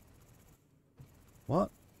eye.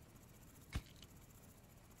 What?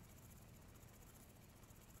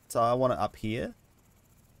 So I want it up here?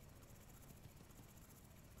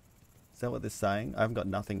 Is that what they're saying? I haven't got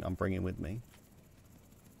nothing I'm bringing with me.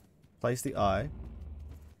 Place the eye.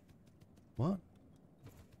 What?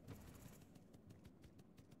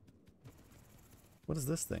 What is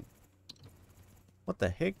this thing? What the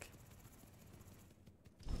heck?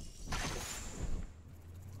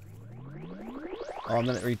 Oh, and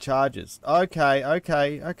then it recharges. Okay,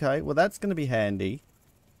 okay, okay. Well, that's going to be handy.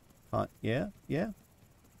 Yeah, yeah.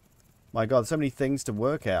 My God, so many things to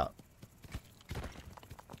work out.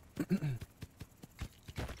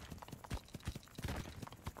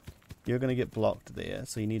 You're going to get blocked there,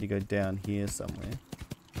 so you need to go down here somewhere.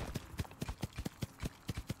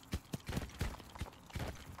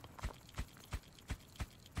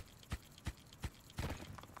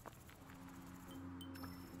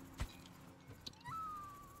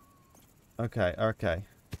 Okay, okay.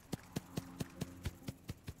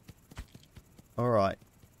 Alright.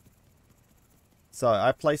 So,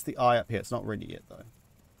 I placed the eye up here. It's not ready yet, though.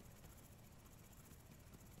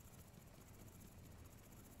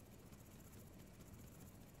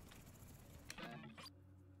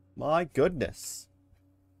 My goodness.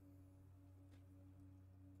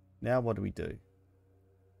 Now what do we do?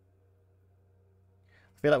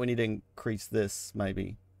 I feel like we need to increase this,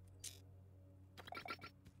 maybe.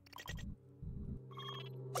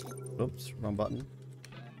 Oops, wrong button.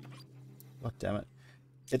 God damn it.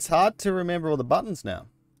 It's hard to remember all the buttons now.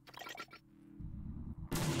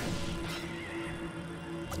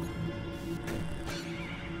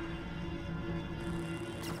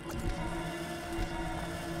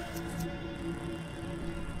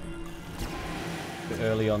 Bit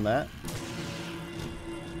early on that.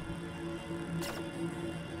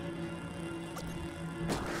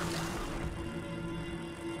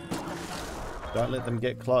 Don't let them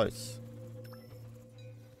get close.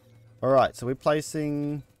 Alright, so we're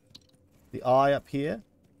placing the eye up here.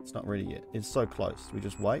 It's not ready yet. It's so close. We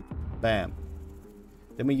just wait. Bam.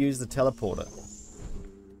 Then we use the teleporter.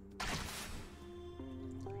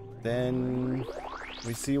 Then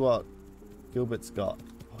we see what Gilbert's got.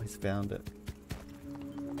 Oh, he's found it.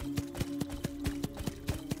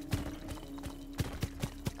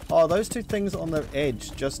 Oh, those two things on the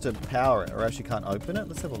edge just to power it, or else you can't open it.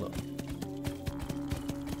 Let's have a look.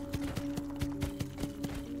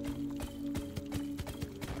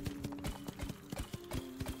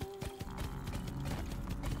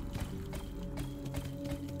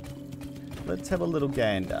 Let's have a little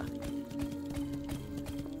gander.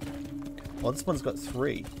 Well, this one's got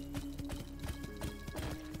 3.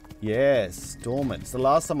 Yes, dormant. It's the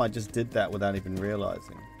last time I just did that without even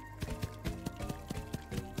realizing.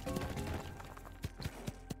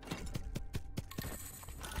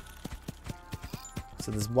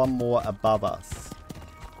 So there's one more above us.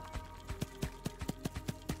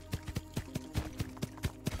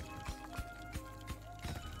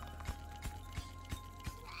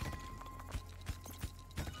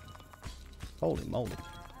 Holy moly.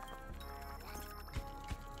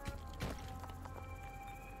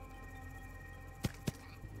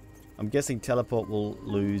 I'm guessing teleport will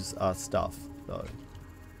lose our stuff, though.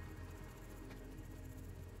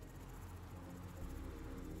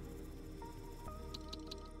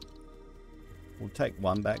 We'll take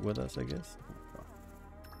one back with us, I guess.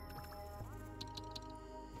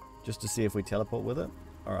 Just to see if we teleport with it.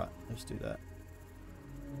 Alright, let's do that.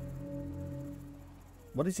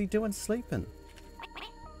 What is he doing sleeping?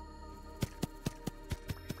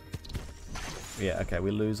 Yeah, okay, we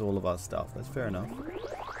lose all of our stuff. That's fair enough.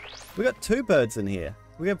 We got 2 birds in here.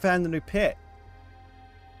 We have found a new pet.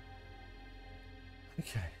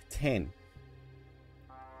 Okay, 10.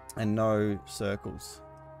 And no circles.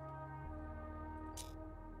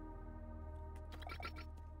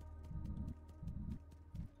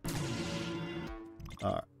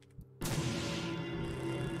 Alright.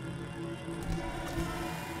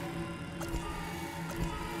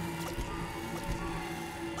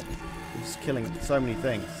 Just killing so many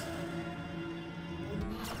things.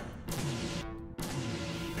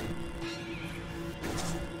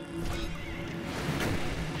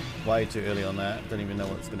 Way too early on that. Don't even know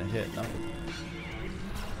what it's going to hit. Nothing.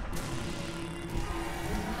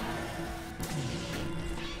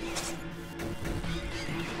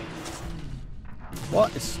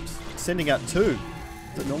 What? It's sending out 2.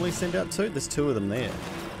 Does it normally send out 2? There's 2 of them there.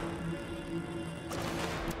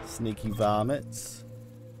 Sneaky varmints.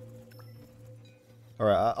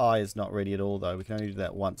 Alright, our eye is not ready at all though. We can only do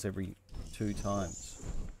that once every 2 times.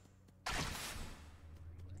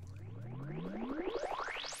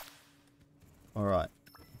 Alright.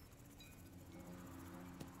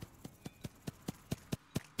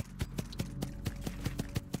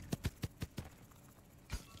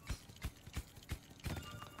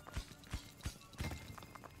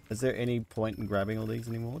 Is there any point in grabbing all these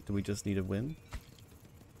anymore? Do we just need a win?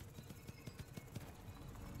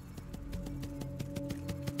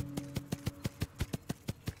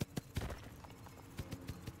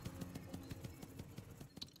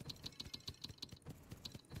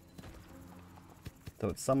 So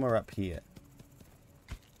it's somewhere up here.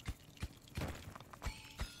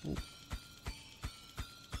 Ooh.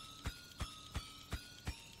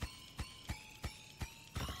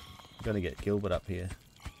 Gotta get Gilbert up here.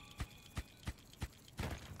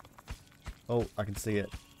 Oh, I can see it.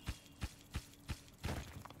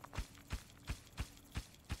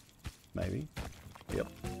 Maybe. Yep.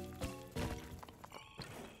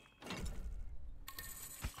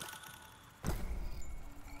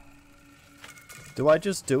 Do I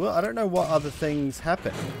just do it? I don't know what other things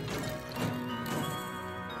happen.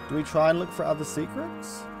 Do we try and look for other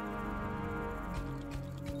secrets?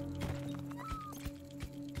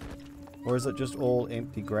 Or is it just all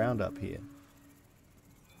empty ground up here?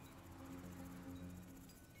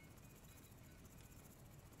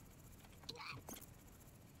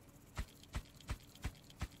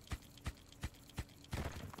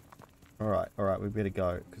 Alright, we better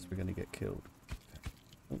go, because we're going to get killed.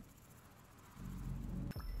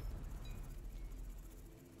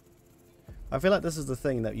 I feel like this is the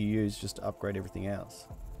thing that you use just to upgrade everything else.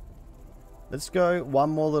 Let's go one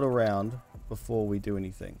more little round before we do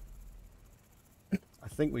anything. I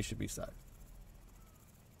think we should be safe.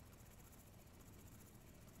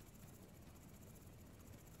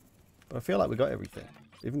 But I feel like we got everything.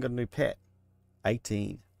 Even got a new pet.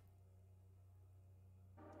 18.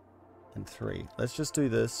 And 3. Let's just do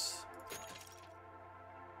this.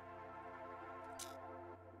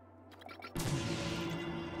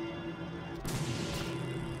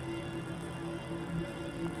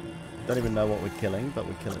 Don't even know what we're killing, but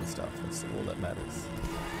we're killing stuff. That's all that matters.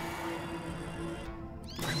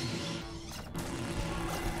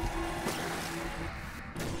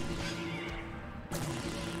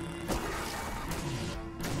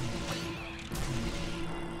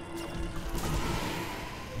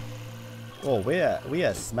 Oh, we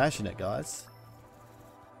are smashing it, guys.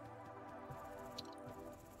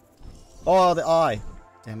 Oh, the eye.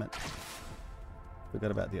 Damn it.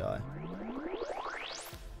 Forgot about the eye.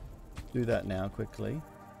 Do that now, quickly.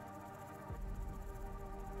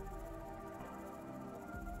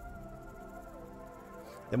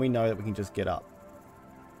 Then we know that we can just get up.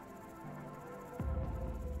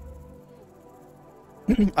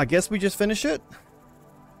 I guess we just finish it?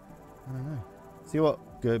 I don't know. See what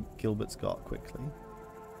Gilbert's got quickly.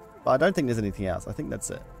 But I don't think there's anything else. I think that's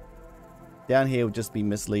it. Down here will just be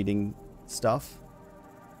misleading stuff.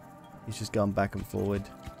 He's just going back and forward.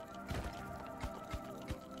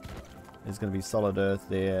 There's going to be solid earth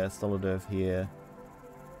there, solid earth here.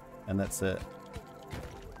 And that's it.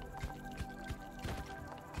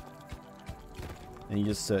 And you're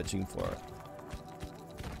just searching for it.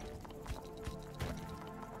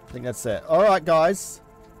 I think that's it. Alright, guys.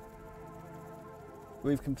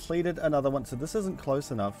 We've completed another one. So this isn't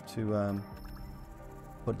close enough to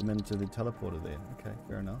put them into the teleporter there. Okay,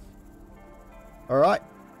 fair enough. Alright.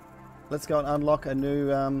 Let's go and unlock a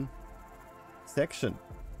new section.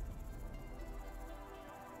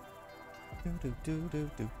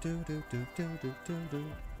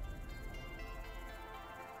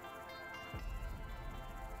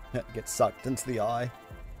 Get sucked into the eye.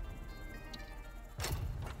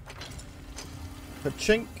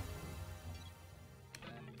 Ka-chink.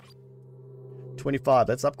 25,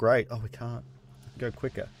 that's up great. Oh, we can't go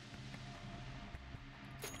quicker.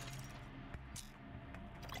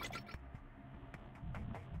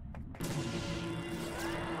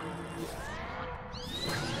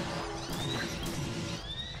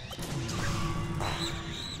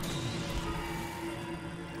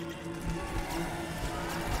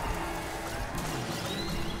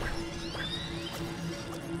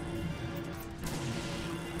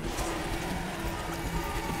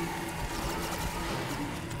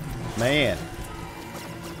 Man.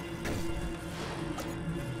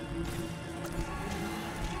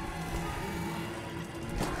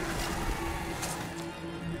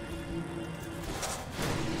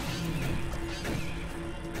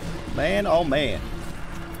 Man, oh man.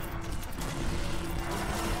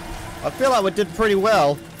 I feel like we did pretty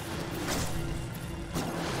well.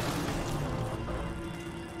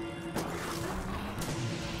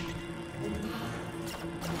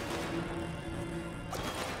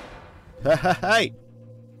 Hey!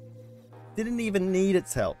 Didn't even need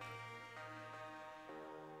its help.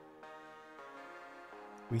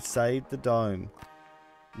 We saved the dome.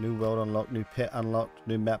 New world unlocked, new pet unlocked,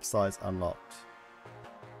 new map size unlocked.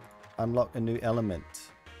 Unlock a new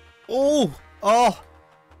element. Oh! Oh!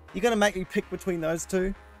 You're gonna make me pick between those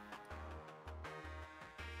two?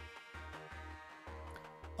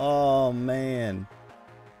 Oh, man.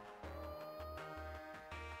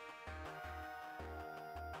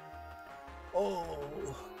 Oh.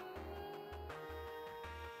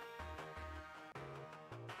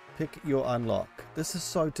 Pick your unlock. This is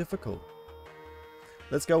so difficult.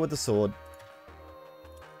 Let's go with the sword.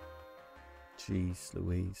 Jeez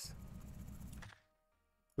Louise.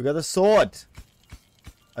 We got the sword.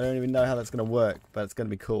 I don't even know how that's going to work, but it's going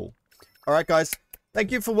to be cool. Alright guys,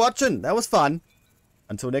 thank you for watching. That was fun.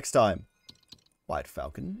 Until next time,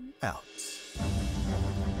 WhiteFalcon out.